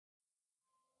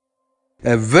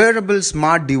a wearable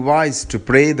smart device to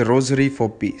pray the Rosary for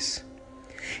peace.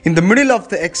 In the middle of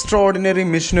the extraordinary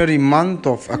missionary month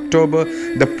of October,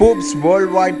 the Pope's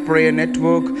Worldwide Prayer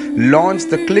Network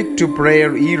launched the Click to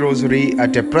Prayer eRosary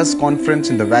at a press conference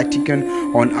in the Vatican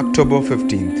on October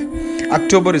 15th.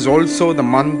 October is also the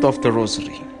month of the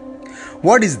Rosary.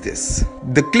 What is this?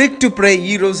 The Click to Pray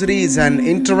eRosary is an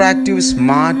interactive,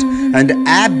 smart and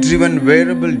app-driven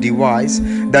wearable device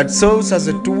that serves as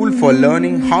a tool for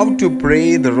learning how to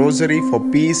pray the Rosary for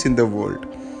peace in the world.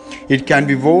 It can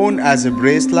be worn as a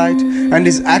bracelet and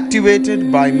is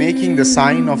activated by making the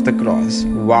sign of the cross.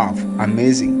 Wow,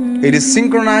 amazing. It is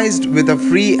synchronized with a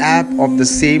free app of the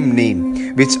same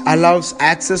name, which allows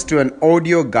access to an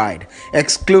audio guide,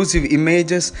 exclusive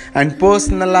images, and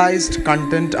personalized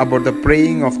content about the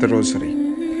praying of the Rosary.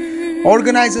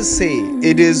 Organizers say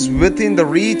it is within the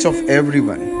reach of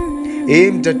everyone,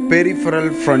 aimed at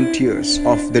peripheral frontiers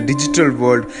of the digital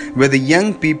world where the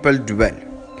young people dwell.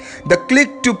 The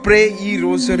Click to Pray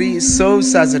eRosary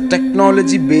serves as a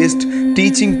technology-based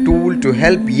teaching tool to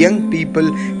help young people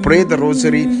pray the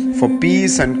Rosary for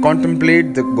peace and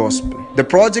contemplate the Gospel. The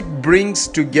project brings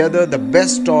together the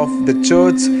best of the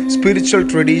Church's spiritual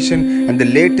tradition and the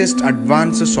latest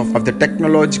advances of the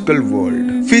technological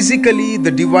world. Physically,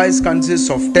 the device consists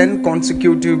of 10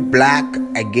 consecutive black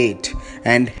agate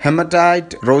and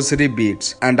hematite rosary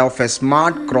beads and of a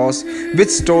smart cross which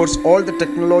stores all the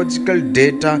technological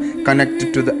data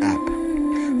connected to the app.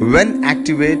 When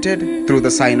activated through the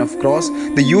sign of cross,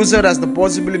 the user has the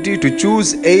possibility to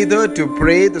choose either to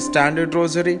pray the standard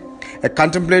rosary, a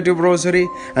contemplative rosary,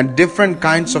 and different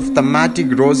kinds of thematic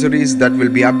rosaries that will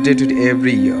be updated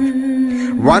every year.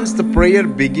 Once the prayer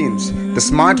begins, the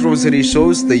smart rosary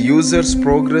shows the user's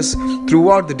progress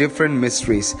throughout the different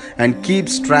mysteries and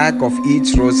keeps track of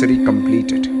each rosary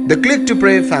completed. The Click to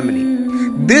Pray family.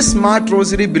 This smart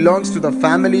rosary belongs to the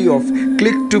family of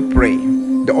Click to Pray,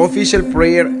 the official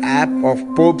prayer app of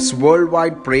Pope's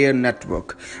Worldwide Prayer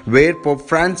Network, where Pope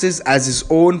Francis has his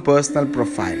own personal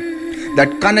profile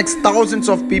that connects thousands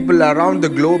of people around the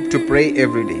globe to pray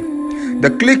every day. The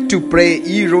Click to Pray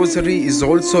eRosary is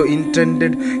also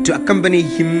intended to accompany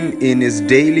him in his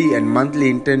daily and monthly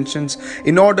intentions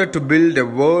in order to build a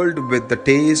world with the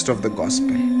taste of the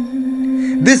Gospel.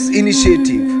 This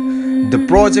initiative, the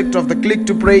project of the Click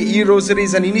to Pray eRosary,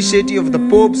 is an initiative of the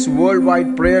Pope's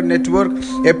Worldwide Prayer Network,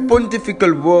 a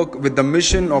pontifical work with the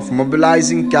mission of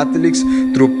mobilizing Catholics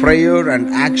through prayer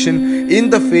and action in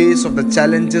the face of the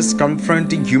challenges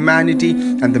confronting humanity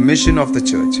and the mission of the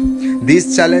Church.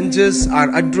 These challenges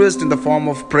are addressed in the form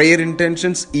of prayer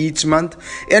intentions each month,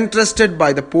 entrusted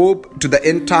by the Pope to the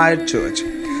entire Church.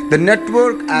 The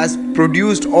network has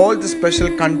produced all the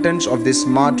special contents of this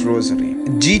smart rosary.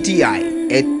 GTI,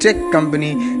 a tech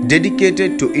company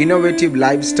dedicated to innovative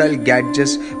lifestyle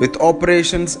gadgets with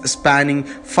operations spanning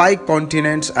 5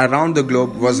 continents around the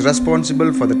globe, was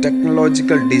responsible for the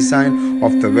technological design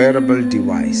of the wearable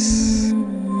device.